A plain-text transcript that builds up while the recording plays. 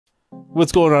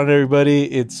What's going on, everybody?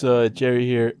 It's Jerry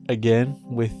here again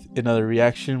with another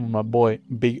reaction with my boy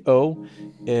Big O.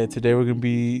 And today we're going to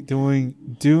be doing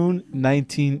Dune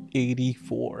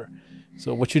 1984.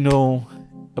 So what you know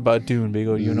about Dune, Big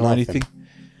O? Do you know anything?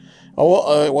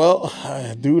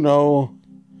 I do know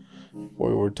what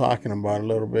we were talking about a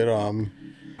little bit. I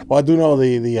do know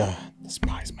the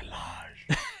spice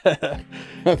melange.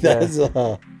 That's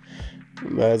the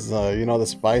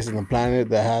spice in the planet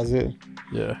that has it.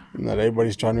 Yeah. And that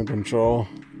everybody's trying to control.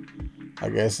 I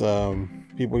guess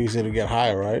people use it to get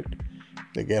high, right?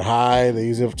 They get high. They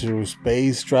use it to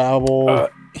space travel.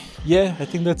 Yeah, I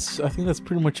think that's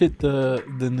pretty much it.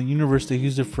 In the universe, they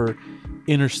used it for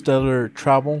interstellar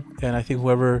travel, and I think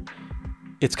whoever,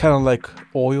 it's kind of like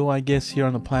oil, I guess, here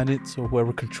on the planet. So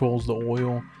whoever controls the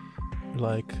oil,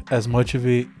 like as much of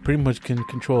it, pretty much can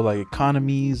control like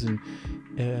economies and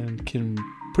can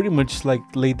pretty much like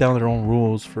lay down their own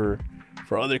rules for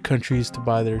other countries to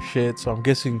buy their shit. So I'm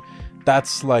guessing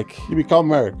that's like You become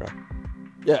America.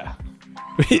 Yeah.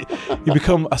 You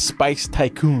become a spice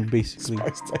tycoon, basically.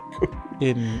 Spice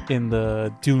tycoon. in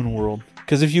the Dune world.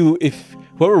 Because if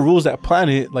whoever rules that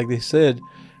planet, like they said,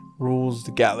 rules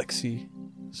the galaxy.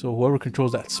 So whoever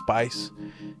controls that spice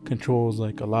controls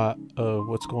like a lot of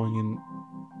what's going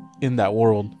in that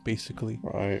world, basically.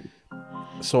 Right.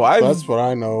 So that's what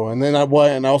I know. And then I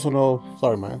also know.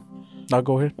 Sorry, man. I'll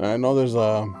go ahead. I know there's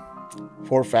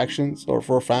 4 factions or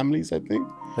 4 families. I think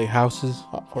like houses.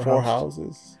 4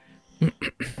 houses.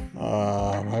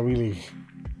 I really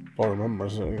don't remember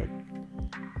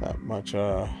that much.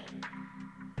 I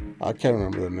can't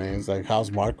remember the names. Like House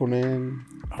Markonnen.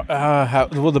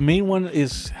 Well, the main one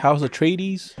is House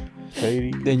Atreides.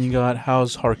 Then you got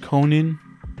House Harkonnen,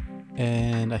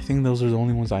 and I think those are the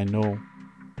only ones I know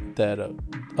that I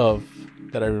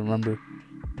remember.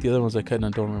 The other ones I kind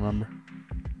of don't remember.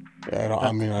 Yeah, I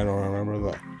don't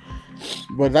remember that.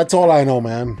 But that's all I know,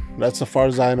 man. That's as far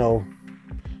as I know.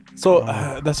 So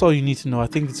that's all you need to know. I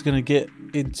think it's gonna get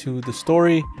into the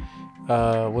story,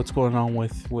 what's going on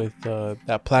with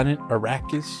that planet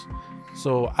Arrakis.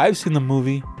 So I've seen the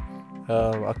movie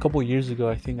a couple years ago.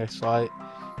 I think I saw it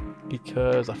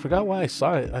because I forgot why I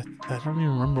saw it. I don't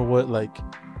even remember what like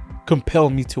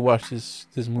compelled me to watch this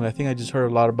movie. I think I just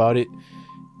heard a lot about it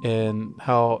and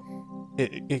how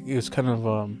it was kind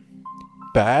of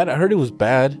bad. I heard it was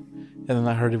bad, and then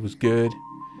I heard it was good.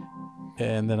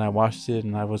 And then I watched it,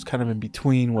 and I was kind of in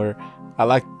between where I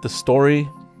liked the story,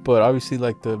 but obviously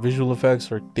like the visual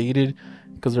effects are dated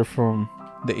because they're from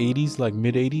the 80s, like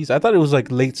mid 80s. I thought it was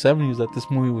like late 70s that this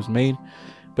movie was made,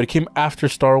 but it came after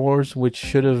Star Wars,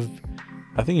 which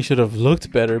I think it should have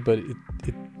looked better, but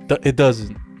it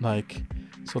doesn't. Like,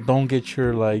 so don't get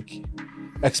your like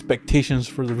expectations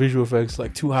for the visual effects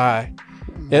like too high.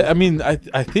 I mean, I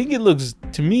think it looks,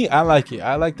 to me, I like it.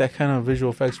 I like that kind of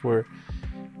visual effects where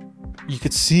you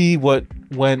could see what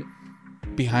went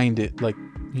behind it. Like,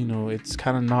 it's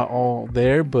kind of not all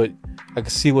there, but I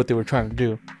could see what they were trying to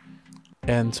do.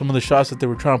 And some of the shots that they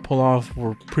were trying to pull off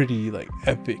were pretty like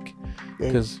epic,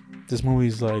 because this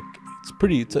movie's like,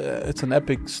 it's an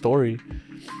epic story.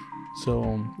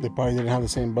 So they probably didn't have the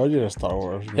same budget as Star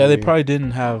Wars. Maybe. Yeah, they probably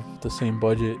didn't have the same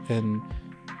budget, and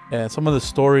some of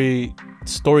the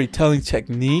storytelling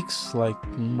techniques, like,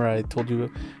 remember I told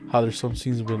you how there's some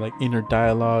scenes with like inner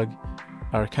dialogue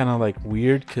are kind of like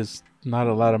weird because not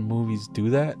a lot of movies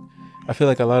do that. I feel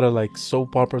like a lot of like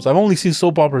soap operas, I've only seen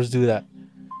soap operas do that,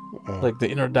 like the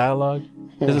inner dialogue,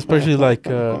 especially like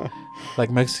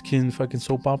Mexican fucking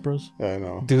soap operas. Yeah, I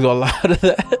know. Do a lot of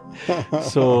that.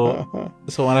 So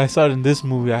when I saw it in this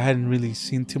movie, I hadn't really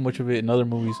seen too much of it in other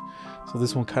movies. So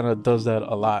this one kind of does that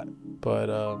a lot. But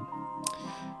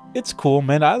it's cool,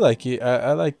 man. I like it.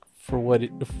 I like for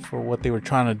what they were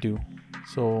trying to do.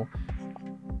 So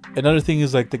another thing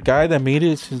is like the guy that made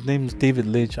it, his name is David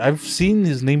Lynch. I've seen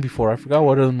his name before. I forgot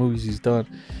what other movies he's done.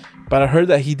 But I heard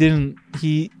that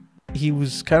he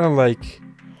was kind of like,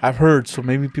 I've heard, so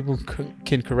maybe people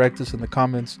can correct us in the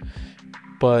comments,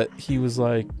 but he was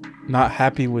like not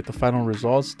happy with the final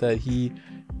results, that he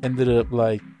ended up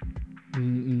like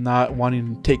not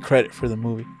wanting to take credit for the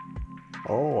movie.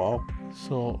 Oh, wow.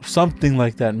 So something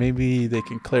like that. Maybe they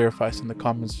can clarify us in the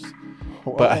comments.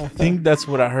 But I think that's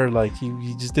what I heard. Like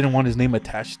he just didn't want his name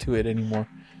attached to it anymore.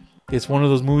 It's one of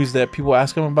those movies that people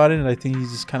ask him about it, and I think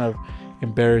he's just kind of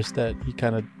embarrassed that he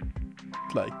kind of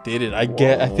like did it. I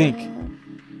think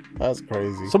that's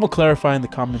crazy. Someone clarify in the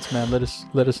comments, man.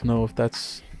 Let us know if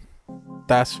that's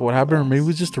what happened, or maybe it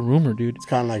was just a rumor, dude. It's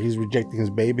kind of like he's rejecting his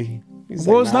baby. It's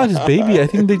not his baby. I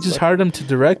think they just hired him to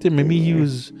direct it. Maybe he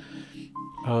was.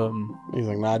 He's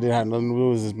like, nah, I didn't have nothing to do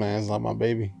with this, man. It's not my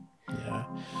baby. Yeah.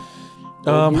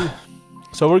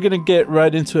 So we're gonna get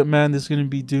right into it, man. This is gonna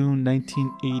be Dune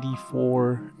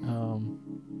 1984.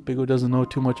 Big O doesn't know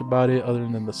too much about it other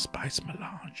than the spice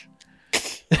melange.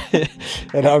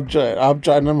 And I'm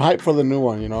hyped for the new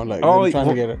one, you know, like I'm trying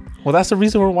to get it. Well, that's the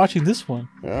reason we're watching this one.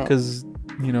 Yeah. Because,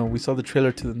 you know, we saw the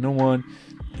trailer to the new one,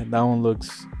 and that one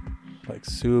looks like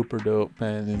super dope,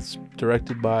 man. It's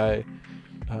directed by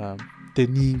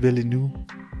Denis Villeneuve,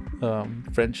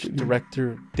 French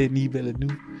director Denis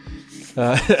Villeneuve.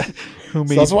 Who made,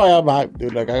 So that's why I'm hyped,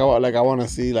 dude. Like I want to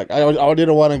see. Like I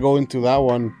didn't want to go into that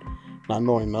one not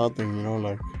knowing nothing, you know,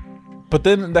 like. But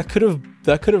then that could have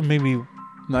maybe,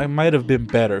 that might have been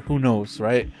better. Who knows,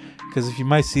 right? Because if you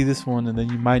might see this one and then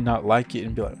you might not like it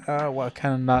and be like, well,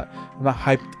 I'm not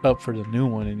hyped up for the new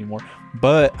one anymore.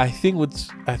 But I think what's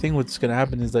gonna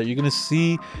happen is that you're gonna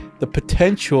see the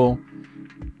potential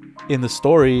in the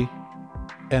story,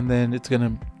 and then it's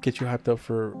gonna get you hyped up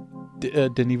for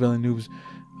Denis Villeneuve's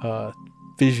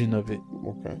vision of it.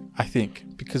 Okay. I think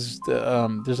because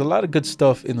there's a lot of good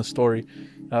stuff in the story,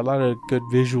 a lot of good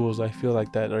visuals. I feel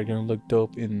like that are gonna look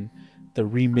dope in the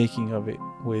remaking of it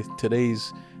with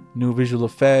today's new visual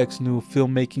effects, new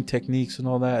filmmaking techniques, and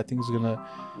all that. I think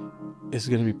it's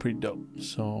gonna be pretty dope.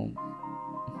 So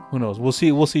who knows? We'll see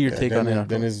your take on it.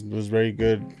 Dennis was very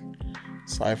good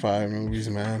sci-fi movies,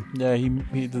 man. Yeah,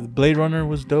 the Blade Runner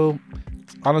was dope.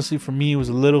 Honestly, for me, it was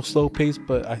a little slow paced,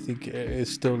 but I think it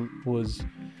still was.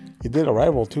 He did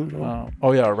Arrival too. No?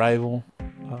 Arrival,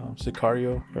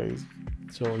 Sicario. Crazy.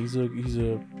 So he's a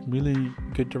really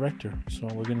good director. So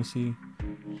we're gonna see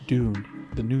Dune,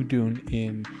 the new Dune,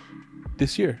 in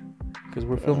this year, because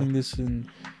we're filming this in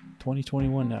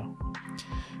 2021 now.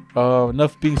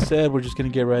 Enough being said, we're just gonna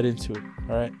get right into it.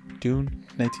 All right, Dune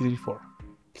 1984.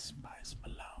 Spice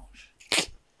Melange.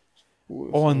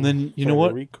 Oh, and then you know what?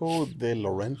 Federico De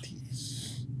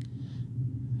Laurentiis.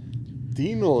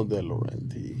 Dino De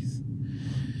Laurentiis.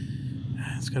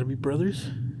 It's gotta be brothers.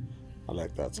 I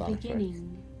like that sound effect.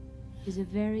 Beginning is a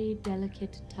very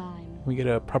delicate time. We get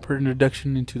a proper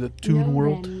introduction into the Dune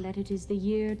world. Know then that it is the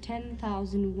year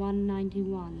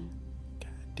 10,191.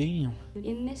 Damn.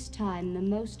 In this time, the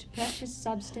most precious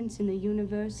substance in the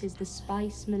universe is the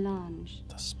spice melange.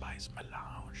 The spice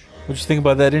melange. What'd you think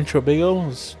about that intro, Big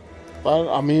O?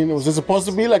 I mean, was it supposed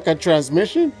to be like a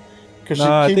transmission? Because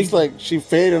she keeps like she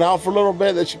faded out for a little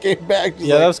bit, then she came back.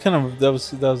 Yeah, that was kind of that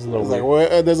was a little. I was like,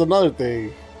 well, there's another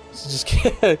thing. Just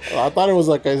I thought it was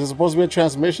like, is it supposed to be a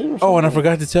transmission? Or something? Oh, and I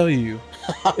forgot to tell you.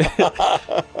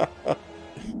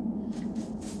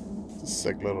 It's a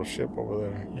sick little ship over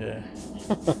there. Yeah.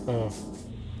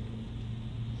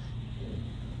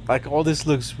 Like all this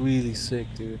looks really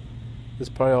sick, dude. It's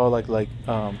probably all like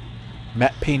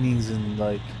matte paintings and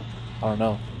like I don't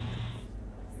know.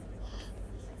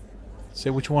 Say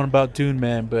what you want about Dune,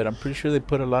 man, but I'm pretty sure they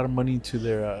put a lot of money into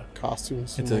their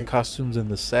costumes, into the costumes and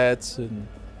the sets and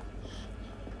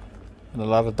a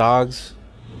lot of dogs.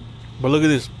 But look at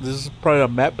this. This is probably a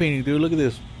matte painting, dude. Look at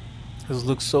this. This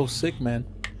looks so sick, man.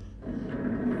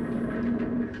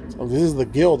 So this is the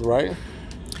guild, right?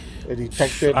 They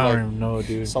detected I don't even know,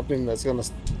 dude. Something that's gonna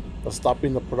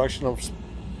stopping the production of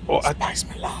spice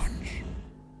melange.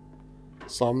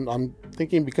 So I'm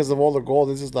thinking because of all the gold,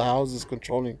 this is the house is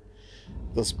controlling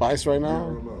the spice right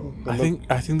now. I think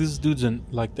this dude's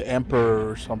like the emperor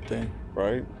or something,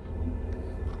 right?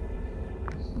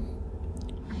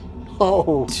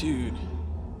 Oh, dude!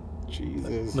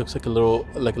 Jesus! Looks like a little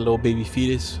baby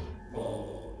fetus.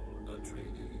 All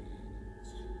Atreides.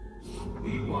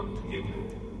 We want him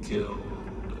killed.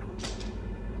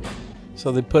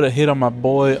 So they put a hit on my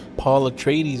boy Paul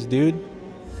Atreides, dude.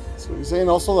 So you're saying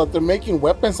also that they're making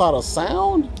weapons out of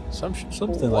sound? Something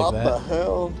like that. What the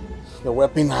hell? They're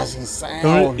weaponizing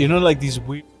sound. You know, like these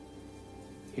weird.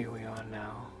 Here we are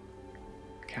now,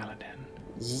 Caladan.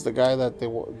 Is this the guy that they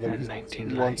and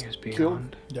 19 light years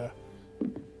beyond? Yeah.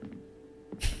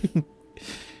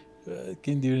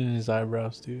 Can do it in his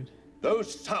eyebrows, dude.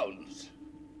 Those sounds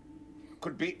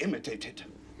could be imitated.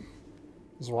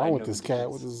 What's wrong with this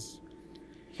cat with his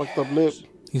fucked up lip?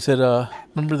 He said,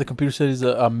 remember the computer said he's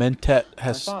a mentat,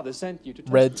 has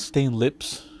red stained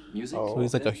lips. Music? So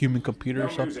he's like a human computer or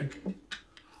something.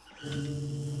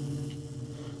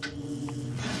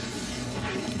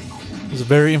 There's a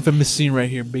very infamous scene right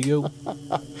here, Big O.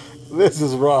 This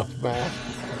is rough, man.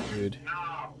 Dude.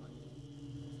 Now,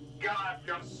 guard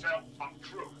yourself from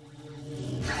truth.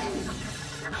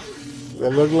 They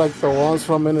look like the ones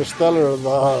from Interstellar.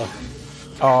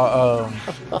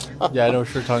 Yeah, I know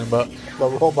what you're talking about. The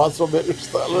robots from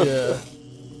Interstellar. Yeah.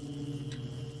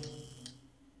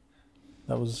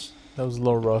 That was a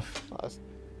little rough.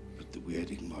 Put the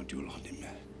weirding module on him.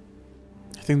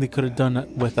 I think they could have done it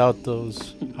without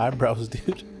those eyebrows,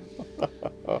 dude.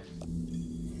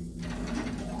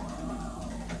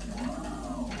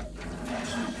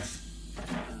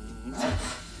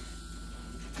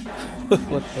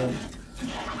 What the?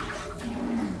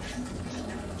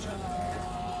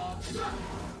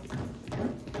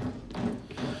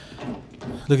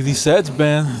 Look at these sets,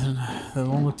 man. They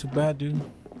don't look too bad, dude.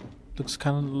 Looks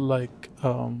kind of like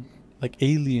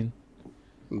Alien.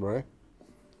 Right.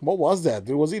 What was that,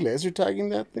 dude? Was he laser tagging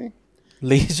that thing?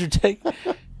 Laser tag.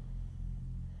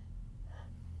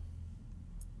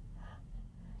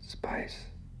 Spice.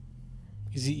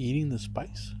 Is he eating the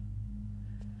spice?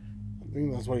 I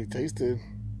think that's what he tasted.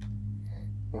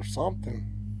 Or something.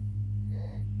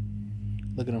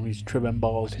 Look at him, he's tripping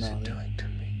balls What is now. it dude. doing to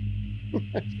me?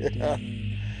 Yeah.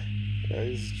 Yeah,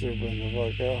 he's tripping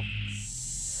the fuck out.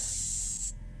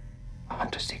 A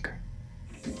hunter seeker.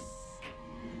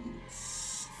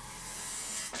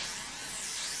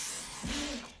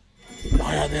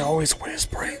 Why are they always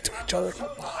whispering to each other?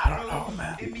 I don't know,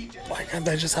 man. Why can't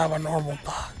they just have a normal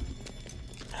talk?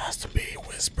 It has to be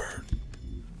whispered.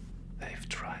 They've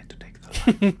tried to take the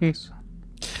life of my son.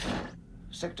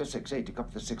 Sector 680, copy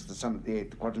the 6th, the sun of the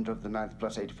 8th, the quadrant of the 9th,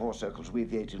 plus 84 circles. We,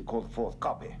 the 8th, and call the 4th.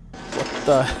 Copy. What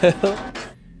the hell?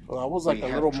 Well, that was like We a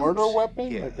have little murder troops weapon?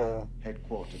 Here, Like a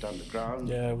headquartered underground.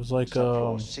 Yeah, it was like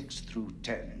Subfloor 6 through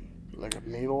 10.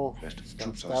 needle. Rest of the Gonna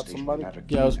troops stab are stationed somebody?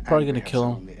 at Yeah, I was Dune, probably and gonna we have kill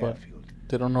some him, on the but airfield.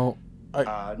 they don't know.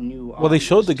 New Well, they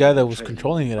showed the guy that was armies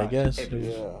controlling it, I trained, guess. but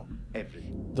every- Yeah.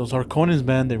 every- Those Harkonnens,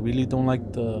 man, they really don't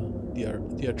like the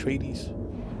Atreides.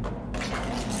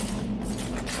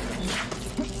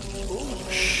 Oh,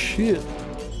 shit.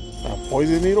 A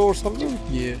poison needle or something?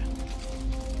 Yeah.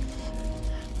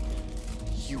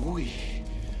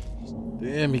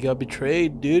 Damn, he got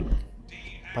betrayed, dude.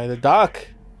 By the doc.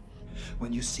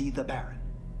 When you see the Baron,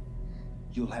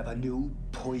 you'll have a new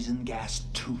poison gas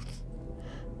tooth.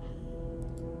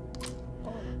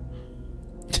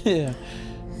 Yeah.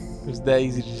 It was that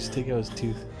easy to just take out his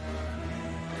tooth.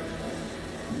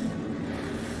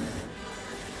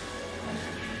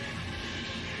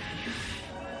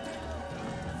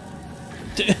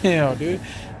 Damn, dude.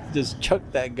 Just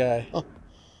chucked that guy.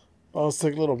 Oh, let's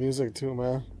take a little music too,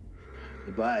 man.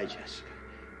 Goodbye, Jessica.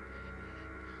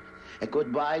 And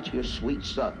goodbye to your sweet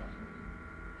son.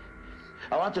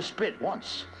 I want to spit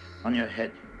once on your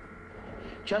head.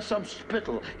 Just some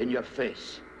spittle in your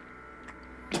face.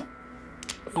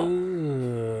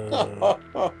 Ooh. What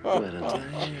a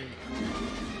day.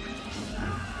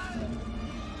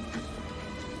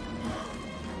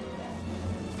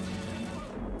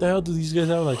 The hell do these guys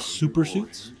have, like super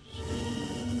suits?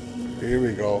 Here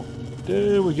we go.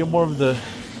 Dude, we get more of the.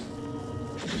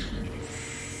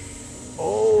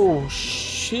 Oh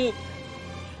shit!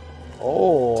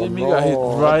 Oh, Timmy no. got hit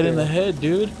right in Okay. the head,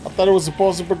 dude. I thought it was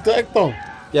supposed to protect them.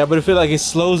 Yeah, but if it like it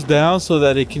slows down so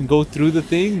that it can go through the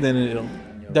thing, then it'll.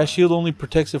 That shield only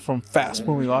protects it from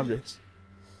fast-moving objects.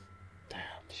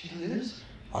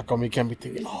 How come he can't be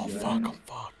thinking, oh, fuck, I'm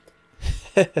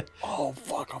fucked. Oh,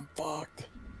 fuck, I'm fucked.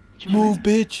 Move,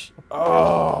 bitch!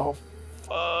 Oh,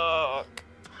 fuck!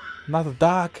 Not the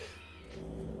doc.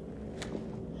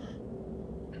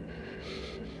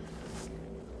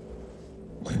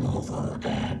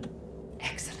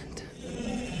 Excellent.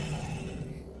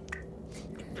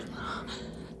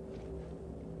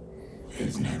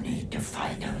 There's no need to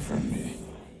fight over me.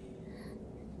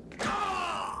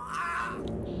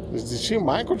 Did she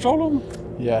mind control him?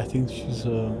 Yeah, I think she's.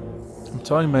 I'm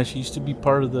telling you, man, she used to be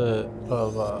part of the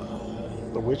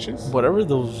The witches? whatever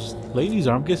those ladies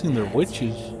are. I'm guessing they're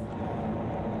witches.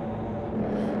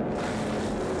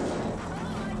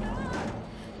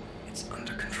 It's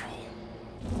under control.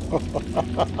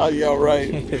 Yeah, right.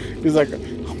 He's like,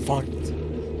 I'm fucked.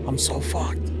 I'm so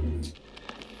fucked.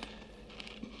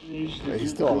 Hey,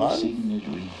 he's still alive?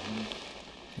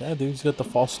 Yeah, dude, he's got the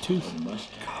false tooth.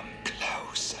 Come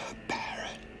closer,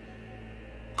 Baron.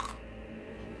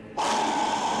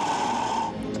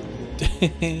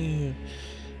 Damn.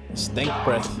 Stank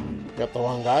breath. Got the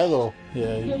wrong guy, though. Yeah.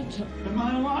 Am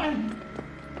I alive?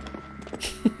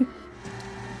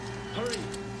 Hurry!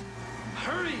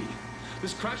 Hurry!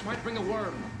 This crash might bring a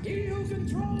worm. He who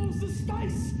controls the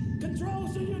spice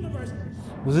controls the universe.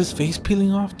 Was his face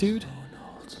peeling off, dude?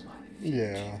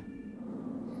 Yeah.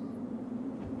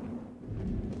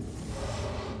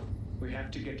 We have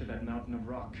to get to that mountain of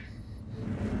rock.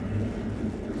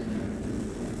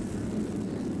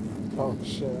 Oh,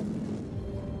 shit.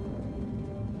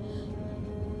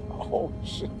 Oh,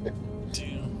 shit.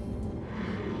 Damn.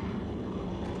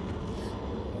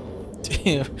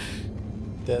 Damn.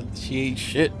 That she ate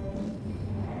shit.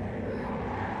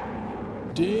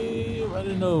 Damn, I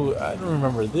didn't know. I don't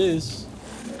remember this.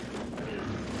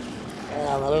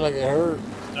 Yeah, that looked like it hurt.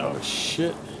 Oh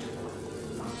shit.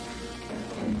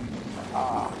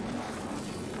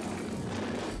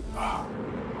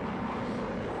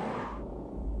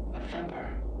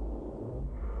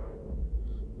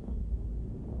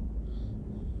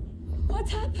 What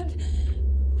happened?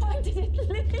 Why did it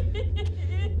leave?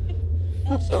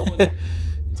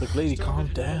 It's like, lady, calm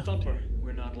down. Thumper,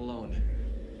 we're not alone.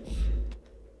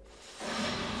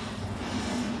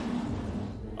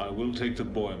 I will take the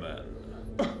boy man.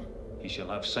 He shall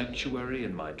have sanctuary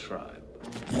in my tribe.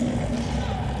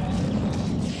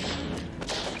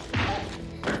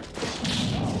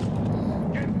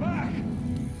 Get back!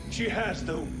 She has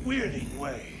the weirding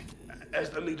way. As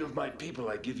the leader of my people,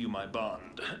 I give you my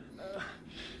bond.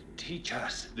 Teach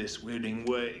us this weirding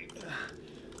way,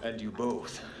 and you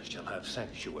both shall have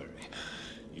sanctuary.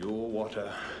 Your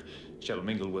water shall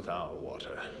mingle with our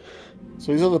water.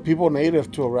 So these are the people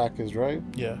native to Arrakis, right?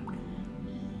 Yeah.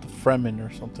 The Fremen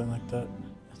or something like that.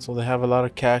 So they have a lot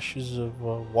of caches of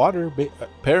water,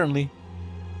 apparently,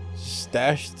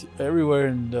 stashed everywhere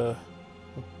in the...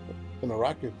 In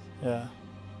Arrakis. Yeah.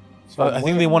 So I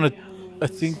think they want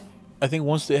to... I think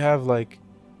once they have, like,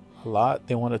 a lot,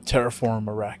 they want to terraform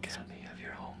Arrakis.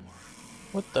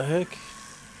 What the heck?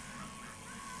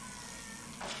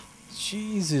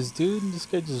 Jesus, dude. This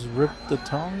guy just ripped the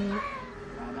tongue out.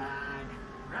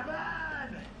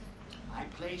 Raban! I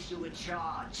place you in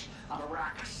charge of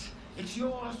Arrakis. It's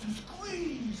yours to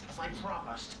squeeze, as I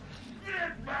promised.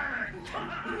 Get back!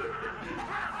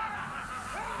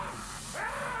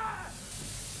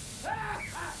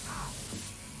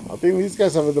 I think these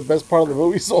guys have the best part of the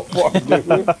movie so far, dude.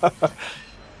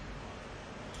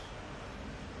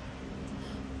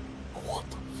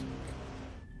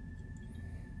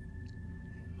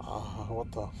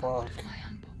 What the fuck?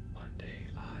 One day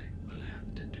I will have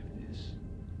to do this.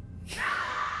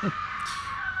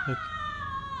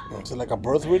 Is it like a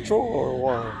birth ritual or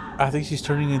what? I think she's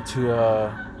turning into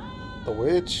the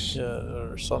witch. Yeah,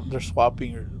 or something. They're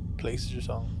swapping her places or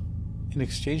something in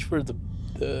exchange for the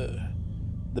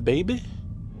baby.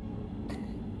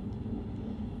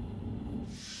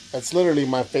 That's literally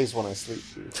my face when I sleep,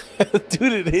 dude.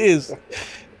 Dude, it is.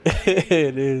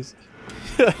 It is.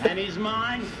 And his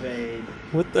mind fade.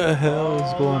 What the hell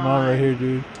is going on right here,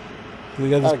 dude? They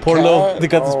got this A poor cat? little. They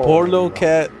got this poor Oh, little no.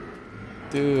 cat.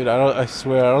 Dude, I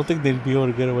swear, I don't think they'd be able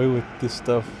to get away with this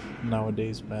stuff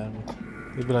nowadays, man.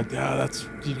 They'd be like, yeah, that's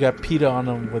you got PETA on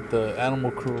them with the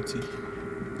animal cruelty.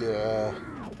 Yeah.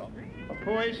 A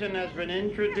poison has been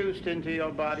introduced into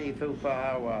your body through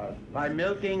Fahawa. By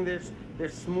milking this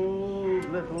smooth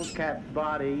little cat's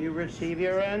body, you receive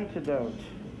your antidote.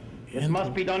 This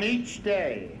must be done each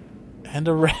day. And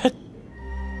a rat.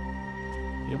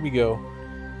 Here we go.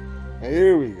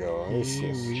 Here we go. Here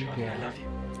we go.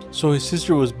 So his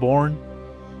sister was born,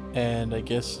 and I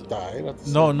guess died.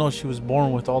 No, she was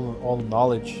born with all the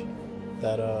knowledge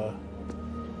that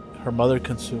her mother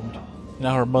consumed.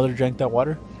 Now her mother drank that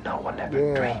water. No one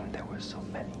ever dreamed there were so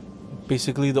many.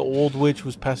 Basically, the old witch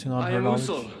was passing on I her am knowledge.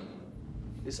 Usul.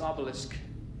 This obelisk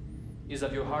is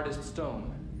of your hardest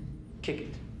stone. Kick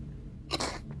it.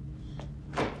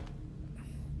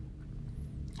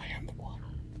 I am the one.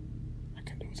 I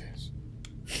can do this.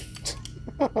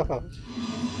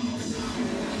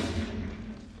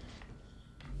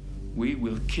 We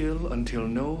will kill until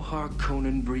no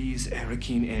Harkonnen breathes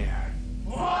Arakeen air.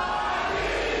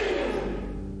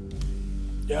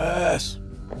 Yes.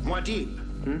 More deep.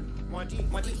 More deep.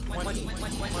 More deep. More deep.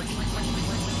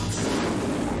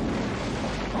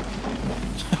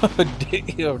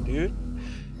 Damn, dude.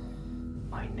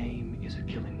 My name is a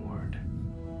killing word.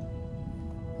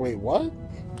 Wait, what?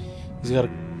 He's got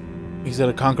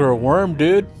to conquer a worm,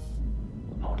 dude.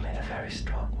 Only the very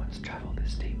strong ones travel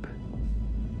this deep.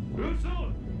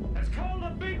 Usul has called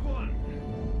a big one.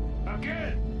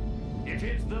 Again, it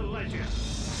is the legend.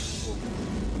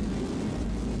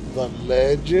 The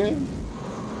legend?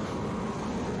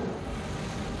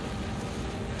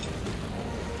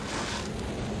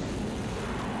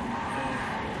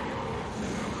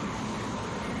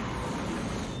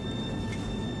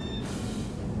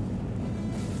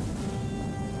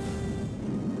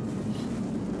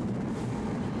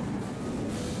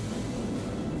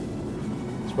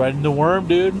 It's riding the worm,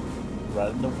 dude.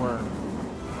 Riding the worm.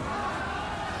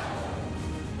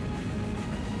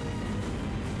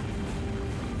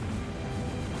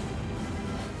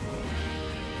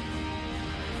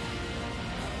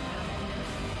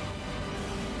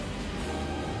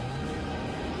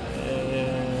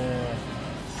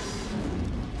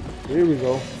 Here we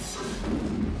go.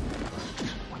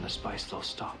 When the spice flow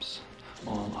stops,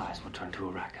 all eyes will turn to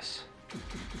Arrakis.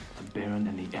 The Baron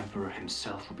and the Emperor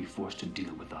himself will be forced to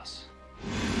deal with us.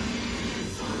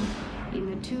 In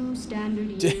the 2 standard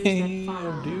years that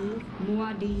followed,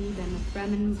 Muad'Dib and the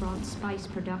Fremen brought spice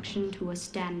production to a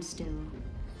standstill.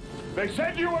 They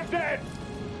said you were dead!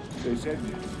 They said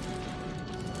you.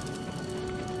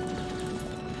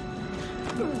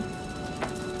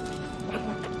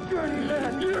 Good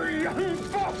lad, you young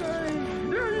fuck!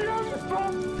 You young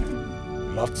fuck!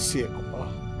 You love to see it, Kumba.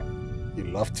 You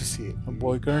love to see it. My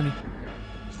boy Gurney.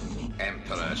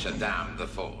 Emperor Shaddam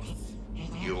IV.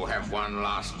 You have one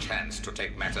last chance to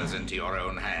take matters into your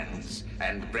own hands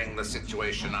and bring the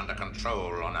situation under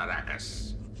control on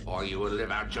Arrakis. Or you will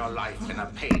live out your life in a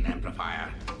pain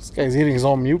amplifier. This guy's eating his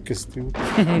own mucus, dude.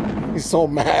 He's so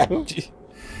mad.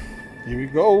 Here we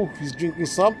go. He's drinking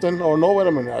something. Oh, no, wait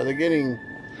a minute. Are they getting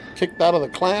kicked out of the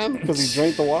clan because he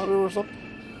drank the water or something?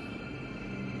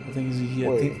 I think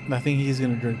he's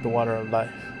going to drink the water of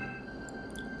life.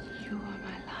 You are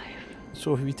my life.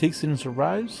 So if he takes it and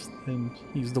survives, then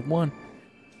he's the one.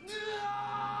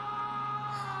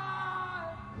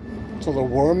 So the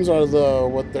worms are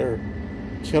what they're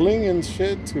killing and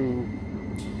shit to...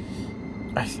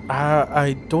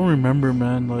 I don't remember,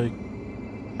 man. Like,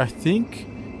 I think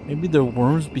maybe the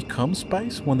worms become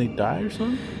spice when they die or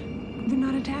something. They're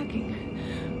not attacking.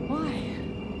 Why?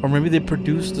 Or maybe they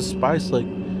produce the spice, like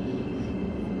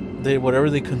whatever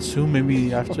they consume.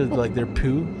 Maybe after like their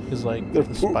poo is like their the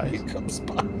poo spice. becomes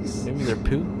spice. Maybe their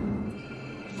poo.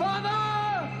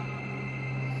 Father!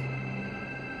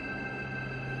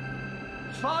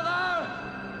 Father!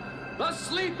 The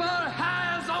sleeper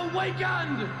has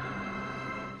awakened!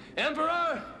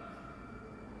 Emperor!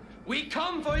 We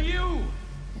come for you!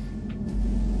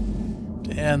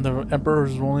 And the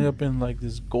Emperor's rolling up in like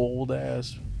this gold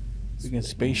ass freaking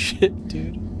spaceship,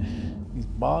 dude. He's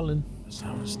balling. That's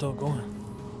how it's still going.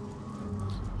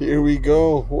 Here we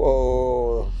go.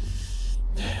 Whoa.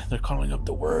 They're calling up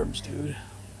the worms, dude.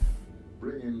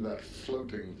 Bring in that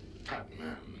floating fat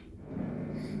man.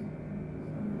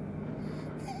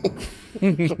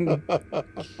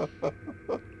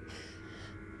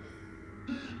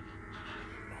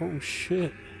 Oh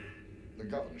shit. The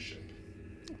governorship.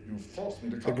 You forced me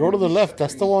to They come. go to the left.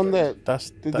 That's the one that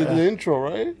did that. the intro,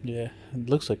 right? Yeah, it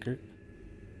looks like her.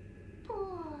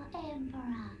 Poor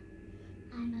Emperor.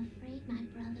 I'm afraid my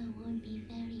brother won't be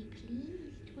very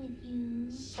pleased with you.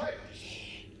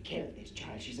 Kill this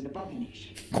child. She's an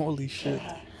abomination. Holy shit.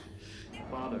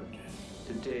 Father,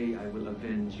 today I will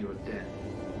avenge your death.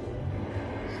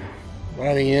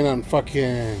 Riding in on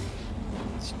fucking...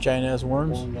 It's giant ass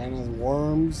worms. Giant ass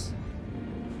worms.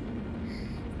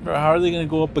 Bro, how are they gonna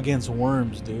go up against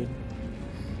worms, dude?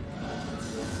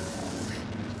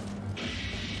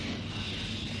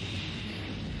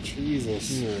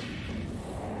 Jesus. Yeah.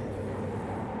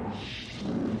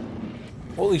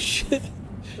 Holy shit.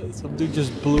 Some dude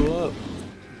just blew up.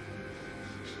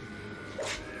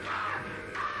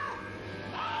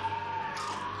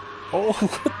 Oh,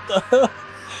 what the hell?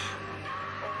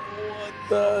 What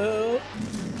the hell?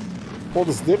 Hold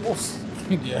his nipples?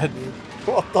 Yeah, dude.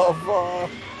 What the fuck?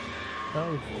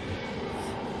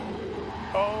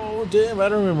 Oh, damn, I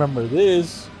don't remember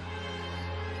this.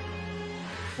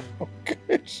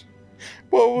 Okay.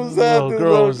 What was that? The little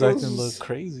girl was acting a little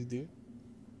crazy, dude.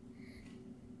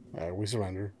 Alright, we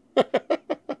surrender.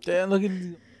 Damn, look at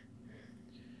in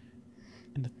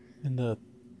the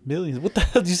millions. What the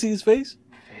hell? Did you see his face?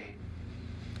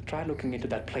 Try looking into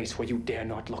that place where you dare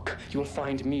not look. You'll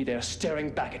find me there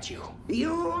staring back at you.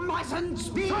 You mustn't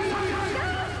speak!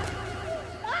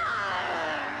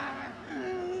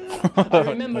 I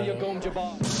remember your Gom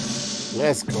Jabbar.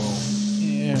 Let's go.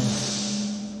 Yeah.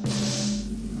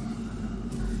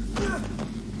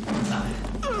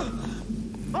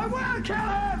 I will kill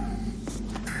him!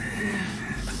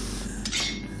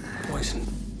 Poison.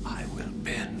 I will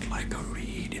bend like a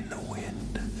reed in the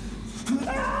wind.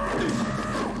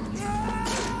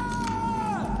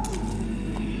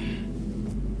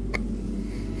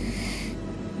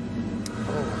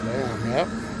 Oh, damn. Yep.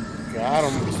 Got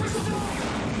him.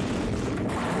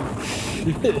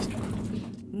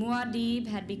 Muad'Dib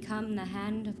had become the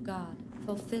hand of God,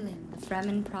 fulfilling the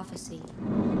Fremen prophecy.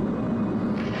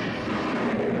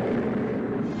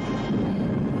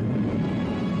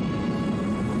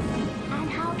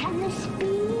 And how can this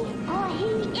be? For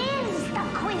he is the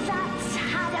Kwisatz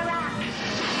Haderach.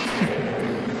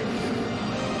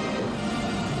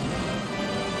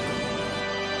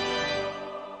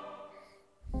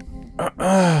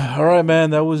 All right,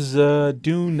 man. That was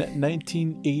Dune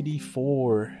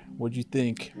 1984. What'd you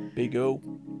think, Big O?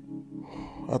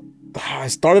 I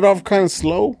started off kind of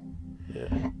slow.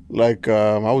 Yeah. Like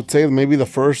I would say maybe the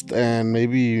first and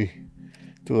maybe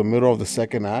to the middle of the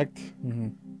second act. Mm-hmm.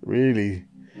 Really,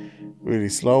 really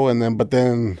slow, and then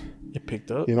it picked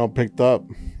up. Picked up.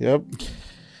 Yep.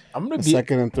 The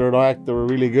second and third act, they were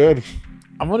really good.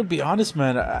 I'm gonna be honest,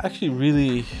 man. I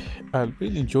really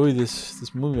enjoy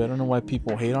this movie. I don't know why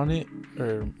people hate on it,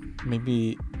 or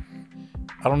maybe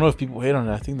I don't know if people hate on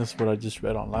it. I think that's what I just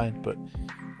read online, but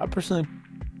I personally,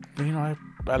 I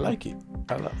like it.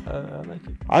 I like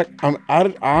it.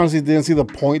 I honestly didn't see the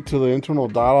point to the internal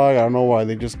dialogue. I don't know why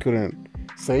they just couldn't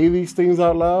say these things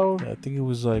out loud. Yeah, I think it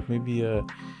was like maybe a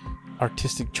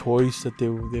artistic choice that they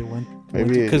went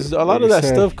maybe because a lot of that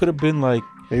stuff could have been like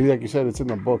maybe like you said, it's in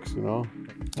the books.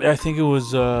 I think it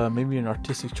was maybe an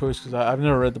artistic choice because I've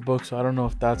never read the book, so I don't know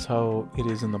if that's how it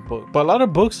is in the book. But a lot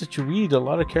of books that you read, a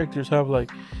lot of characters have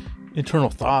like internal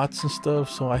thoughts and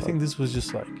stuff. So I think this was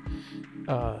just like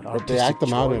but they act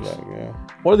them out in that, yeah.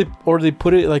 Or they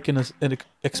put it like in an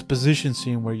exposition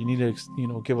scene where you need to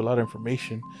give a lot of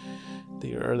information.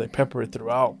 They pepper it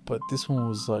throughout. But this one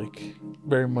was like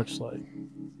very much like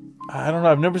I don't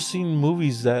know. I've never seen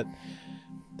movies that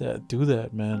do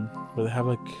that, man, where they have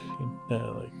like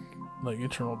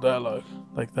internal dialogue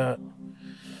like that.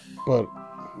 But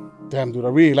damn, dude, I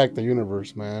really like the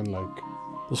universe, man. Like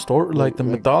the story, like the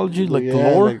mythology, like the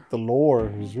lore. Like the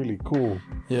lore is really cool.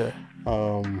 Yeah.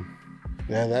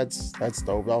 Yeah, that's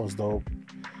dope. That was dope.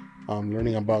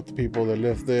 Learning about the people that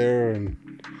live there and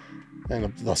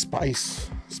the spice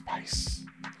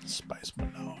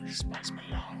melange.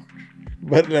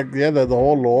 But like, yeah, the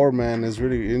whole lore, man, is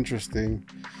really interesting.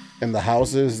 And the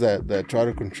houses that try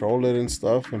to control it and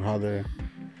stuff, and how they,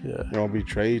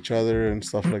 betray each other and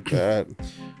stuff like that.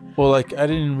 Well, like I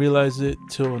didn't realize it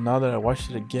till now that I watched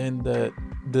it again that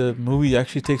the movie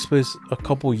actually takes place a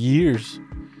couple years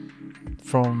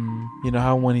from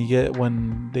how when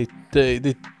they're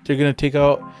gonna take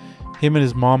out him and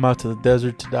his mom out to the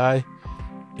desert to die,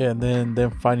 and then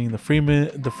them finding the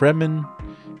Fremen,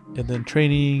 and then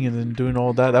training and then doing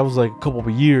all that. That was like a couple of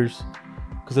years.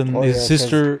 Because then his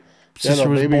sister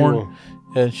was born,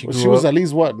 and she was at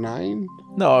least what, 9?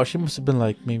 No, she must have been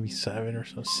like maybe 7 or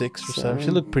so, 6 or 7.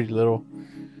 She looked pretty little.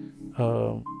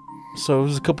 So it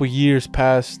was a couple years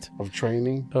past of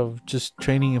training, of just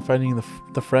training and finding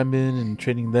the Fremen and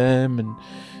training them and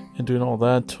doing all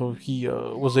that till he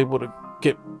was able to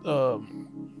get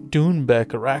Dune back,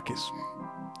 Arrakis.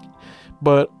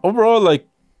 But overall, like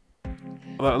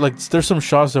there's some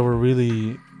shots that were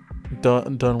really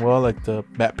done well, like the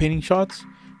matte painting shots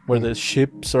where the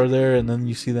ships are there and then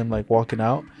you see them like walking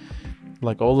out.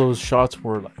 Like all those shots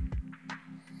were like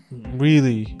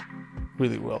really,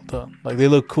 really well done. Like they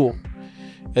look cool.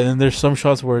 And then there's some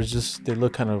shots where it's just they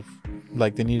look kind of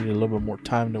like they needed a little bit more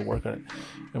time to work on it.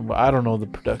 And I don't know the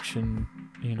production,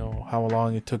 how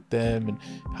long it took them and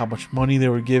how much money they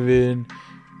were given.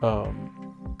 And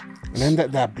then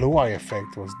that blue eye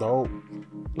effect was dope.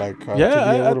 Like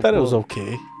I thought it was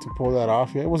okay to pull that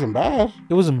off. Yeah, it wasn't bad.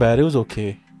 It was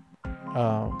okay.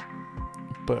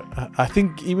 But I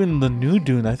think even the new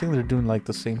Dune, I think they're doing like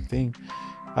the same thing.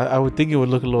 I would think it would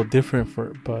look a little different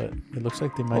but it looks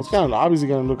like they might. Well, it's kind of obviously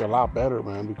gonna look a lot better,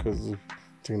 man, because of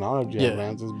technology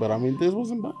advances. But I mean, this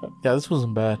wasn't bad. Yeah, this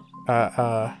wasn't bad.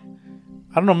 I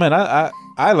don't know, man. I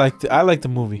liked it. I liked the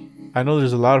movie. I know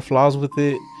there's a lot of flaws with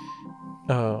it.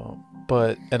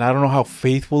 But I don't know how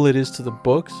faithful it is to the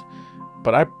books,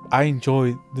 but I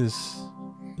enjoy this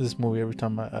movie every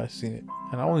time I've seen it,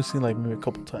 and I only seen like maybe a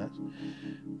couple times,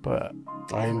 but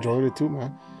I enjoyed it too,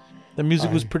 man. The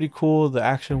music was pretty cool. The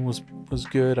action was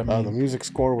good. I mean, the music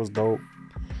score was dope.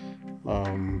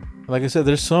 Like I said,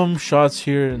 there's some shots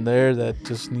here and there that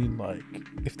just need like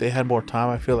if they had more time,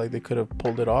 I feel like they could have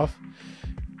pulled it off.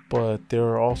 But there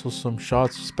are also some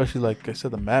shots, especially like I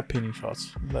said, the matte painting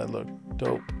shots that look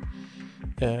dope.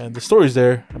 And the story's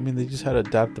there. I mean, they just had to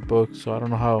adapt the book, so I don't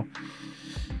know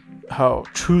how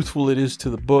truthful it is to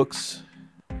the books,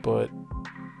 but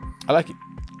I like it.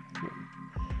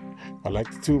 I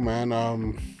liked it too, man. I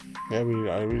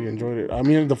really enjoyed it. I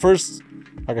mean, the first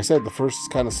is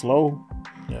kind of slow.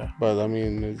 Yeah. But I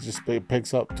mean, it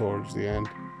picks up towards the end.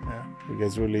 Yeah. It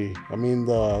gets really. I mean,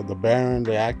 the Baron,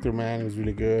 the actor, man, is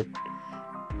really good.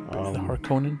 The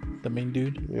Harkonnen, the main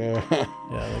dude. Yeah. Yeah,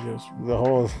 that goes.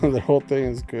 The whole thing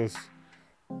is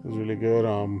really good.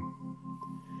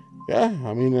 Yeah,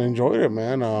 I mean, I enjoyed it,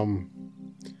 man.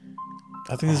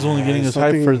 I think this is only getting us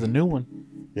hyped for the new one.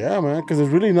 Yeah, man, because there's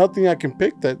really nothing I can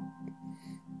pick that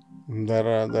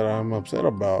I'm upset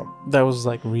about. That was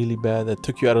like really bad. That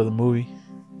took you out of the movie.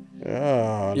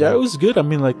 Yeah. Yeah, it was good. I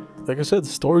mean, like like I said, the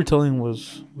storytelling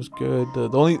was good. The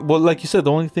only, well, like you said,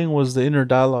 the only thing was the inner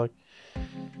dialogue.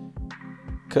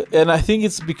 And I think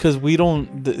it's because we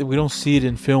don't see it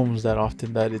in films that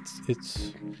often, that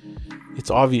it's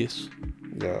obvious.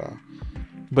 Yeah.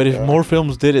 But if more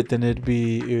films did it, then it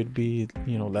would be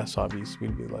less obvious.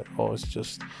 We'd be like, oh, it's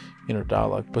just inner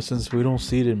dialogue. But since we don't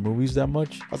see it in movies that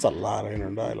much, that's a lot of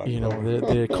inner dialogue.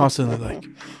 They're constantly like,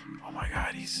 oh my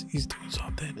god, he's doing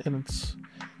something, and it's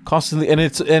constantly,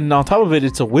 and on top of it,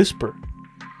 it's a whisper.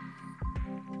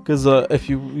 Because if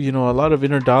a lot of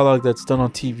inner dialogue that's done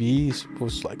on TV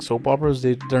was like soap operas,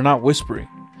 they're not whispering.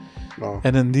 No.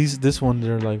 And then this one,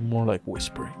 they're like more like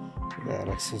whispering. Yeah,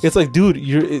 that's it's like, dude,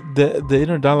 the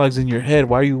inner dialogue's in your head.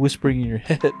 Why are you whispering in your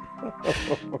head?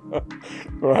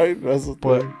 Right, that's the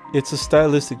but thing. It's a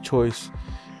stylistic choice.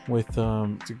 With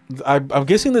I'm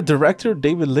guessing the director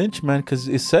David Lynch, man, because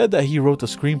it said that he wrote the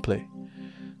screenplay,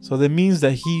 so that means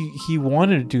that he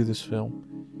wanted to do this film.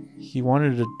 He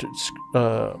wanted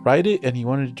to write it and he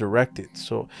wanted to direct it.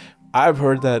 So I've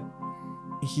heard that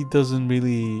he doesn't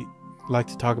really like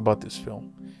to talk about this film.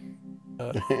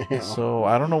 So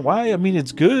I don't know why. I mean,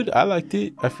 it's good. I liked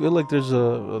it. I feel like there's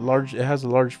it has a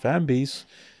large fan base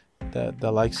that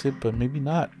likes it, but maybe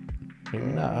not. Maybe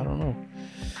not. I don't know.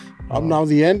 Now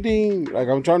the ending, like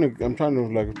I'm trying to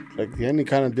like the ending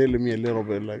kind of did me a little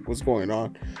bit. Like, what's going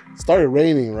on? It started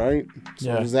raining, right?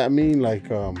 So does that mean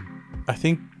like I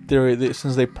think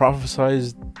since they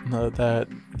prophesized that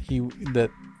he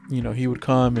would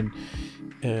come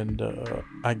and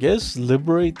I guess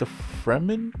liberate the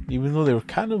Fremen, even though they were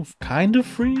kind of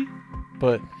free,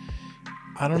 but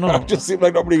I don't know. It just seemed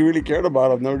like nobody really cared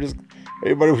about them.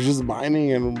 Everybody was just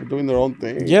mining and doing their own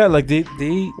thing. Yeah, like they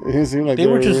seemed like they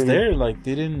were just there. Like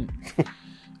they didn't,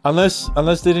 unless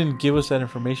they didn't give us that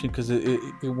information. Because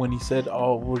when he said,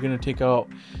 "Oh, we're gonna take out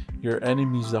your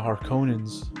enemies, the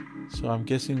Harkonnens," so I'm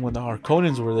guessing when the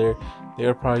Harkonnens were there, they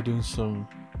were probably doing some,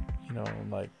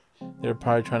 like they were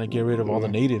probably trying to get rid of all the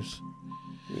natives.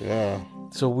 Yeah.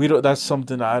 So we don't. That's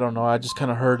something I don't know. I just kind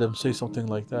of heard them say something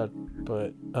like that,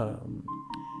 but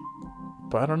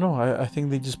I don't know. I think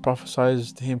they just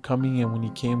prophesized him coming, and when he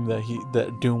came,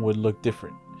 that Dune would look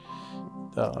different.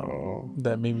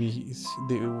 That maybe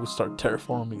it would start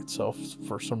terraforming itself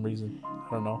for some reason.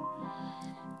 I don't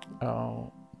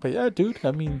know. But yeah, dude.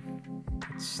 I mean,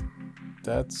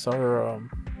 that's our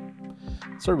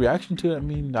reaction to it. I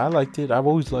mean, I liked it. I've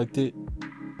always liked it.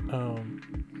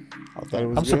 I thought it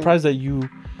was I'm good. surprised that you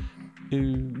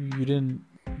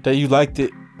liked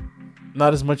it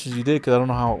not as much as you did, because I don't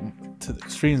know how to the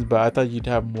extremes, but I thought you'd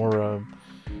have more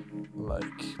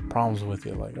like problems with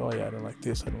it, like, oh yeah, I don't like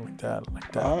this, I don't like that, I don't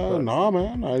like that. No,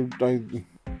 man, I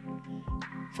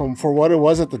for what it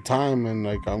was at the time, and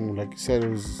like you said, it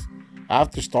was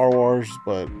after Star Wars,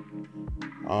 but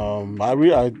I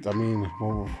mean,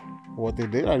 what they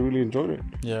did, I really enjoyed it.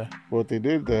 Yeah, what they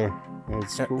did there,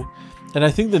 it's cool. And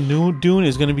I think the new Dune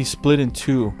is going to be split in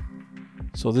two.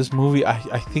 So this movie,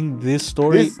 I think this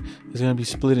story is going to be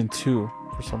split in two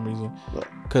for some reason.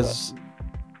 Because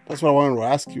that's what I wanted to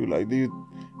ask you. Like,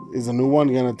 is the new one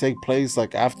going to take place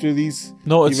like after these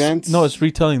events? No, it's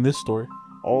retelling this story.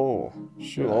 Oh,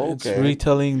 sure. Okay. It's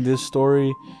retelling this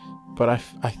story, but I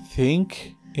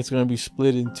think it's going to be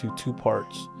split into two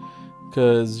parts.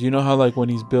 Because you know how like when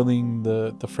he's building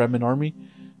the Fremen army,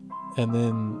 and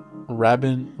then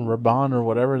Rabban or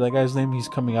whatever that guy's name, he's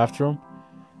coming after him,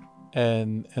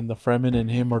 and the Fremen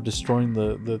and him are destroying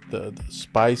the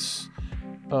spice,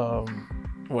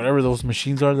 whatever those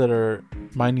machines are that are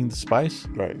mining the spice,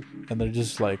 right? And they're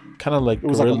just like kind of like it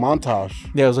was like a montage.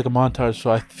 Yeah, it was like a montage.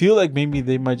 So I feel like maybe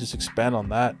they might just expand on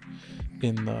that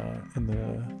in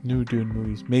the new Dune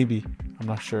movies. Maybe, I'm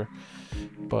not sure,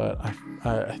 but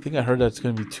I think I heard that it's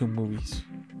gonna be two movies,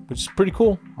 which is pretty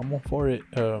cool. I'm all for it.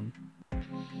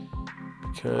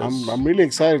 Because I'm really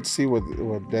excited to see what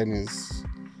Denis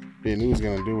Villeneuve is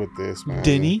gonna do with this, man.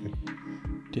 Denis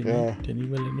Yeah. Denis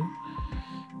Villeneuve.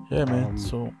 Yeah, man.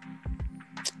 So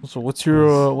what's your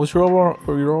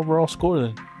overall score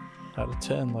then? Out of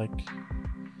 10, like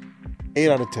 8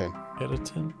 out of 10. 8 out of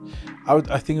 10.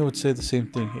 I think I would say the same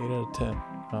thing. 8 out of 10.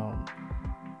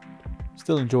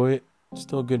 Still enjoy it.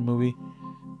 Still a good movie.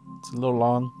 It's a little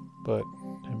long, but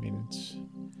I mean it's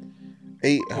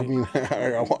 8. I mean,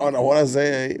 I want to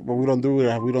say 8, but we don't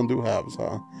do halves,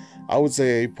 huh? I would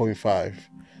say 8.5,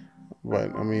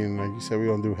 but I mean, like you said, we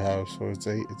don't do halves, so it's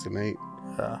 8. It's an 8.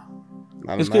 Yeah,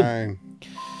 not it's a good. 9.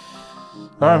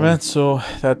 All right, man. So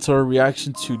that's our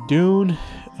reaction to Dune.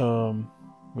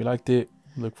 We liked it.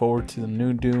 Look forward to the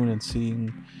new Dune and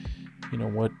seeing you know,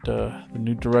 what the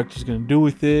new director's gonna do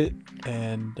with it,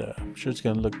 and I'm sure it's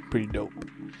gonna look pretty dope.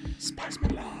 Spice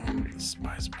Malone.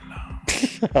 Spice Malone.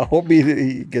 I hope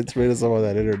he gets rid of some of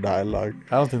that inner dialogue.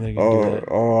 I don't think they're gonna do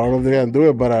that. I don't think they're gonna do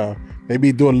it, but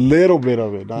maybe do a little bit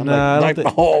of it. Not like the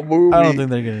whole movie. I don't think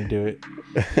they're gonna do it.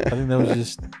 I think that was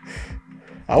just.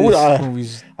 I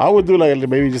would do like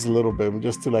maybe just a little bit,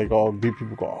 just to like be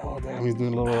people go, oh damn, he's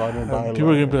doing a little inner dialogue.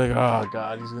 People are gonna be like, oh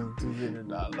god, he's gonna do the inner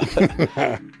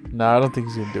dialogue. No, I don't think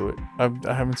he's gonna do it.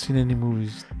 I haven't seen any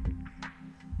movies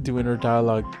do inner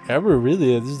dialogue ever.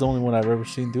 Really, this is the only one I've ever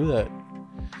seen do that.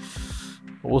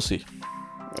 But we'll see.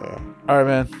 All right,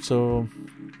 man. So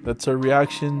that's our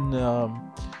reaction.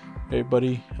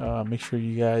 Everybody, make sure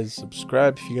you guys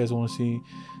subscribe if you guys want to see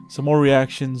some more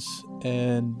reactions.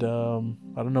 And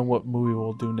I don't know what movie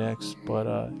we'll do next, but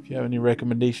if you have any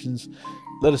recommendations,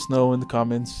 let us know in the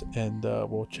comments, and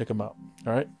we'll check them out.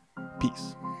 All right,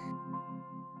 peace.